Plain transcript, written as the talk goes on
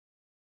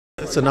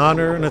it's an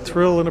honor and a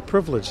thrill and a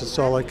privilege. That's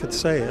all I could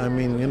say. I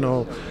mean, you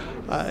know,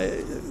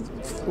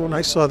 when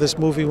I saw this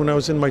movie when I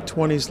was in my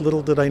 20s,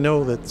 little did I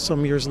know that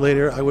some years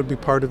later I would be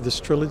part of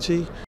this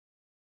trilogy.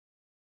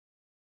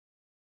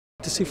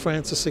 To see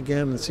Francis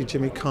again and see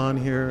Jimmy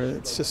Caan here,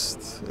 it's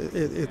just,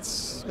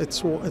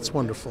 it's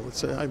wonderful.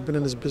 I've been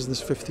in this business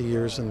 50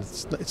 years, and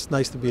it's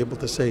nice to be able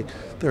to say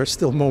there are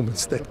still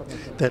moments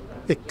that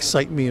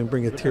excite me and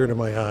bring a tear to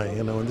my eye,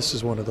 you know, and this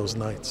is one of those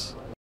nights.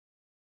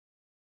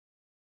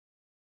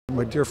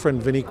 My dear friend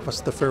Vinny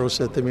Quastafaro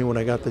said to me when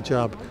I got the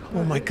job,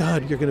 "Oh my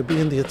God, you're going to be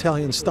in the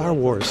Italian Star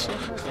Wars."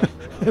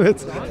 And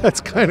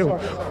that's kind of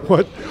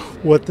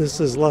what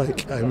this is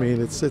like. I mean,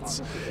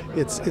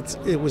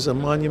 it was a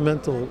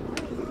monumental,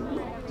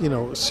 you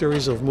know,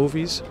 series of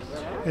movies,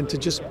 and to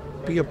just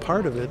be a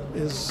part of it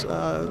is,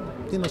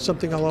 you know,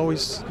 something I'll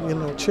always, you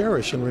know,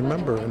 cherish and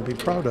remember and be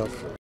proud of.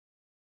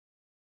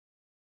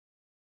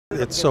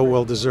 It's so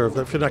well deserved.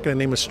 If you're not going to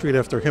name a street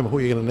after him, who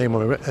are you going to name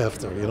him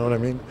after? You know what I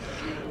mean?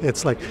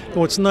 It's like,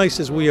 what's nice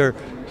is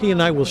he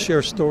and I will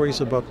share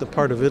stories about the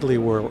part of Italy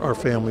where our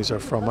families are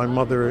from. My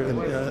mother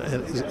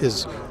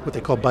is what they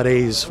call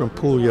Barese from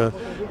Puglia,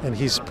 and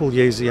he's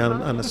Pugliese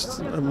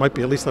might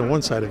be at least on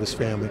one side of his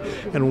family.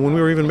 And when we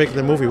were even making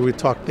the movie, we'd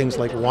talk things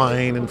like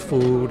wine and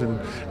food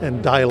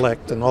and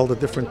dialect and all the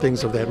different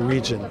things of that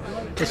region.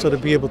 And so to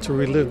be able to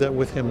relive that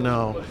with him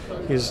now,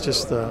 he's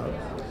just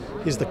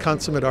he's the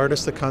consummate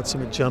artist, the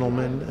consummate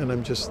gentleman, and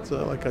I'm just,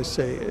 like I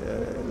say,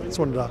 it's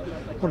one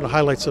of the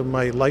highlights of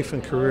my life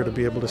and career to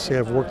be able to say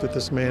I've worked with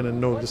this man and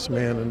know this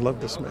man and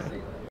love this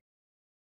man.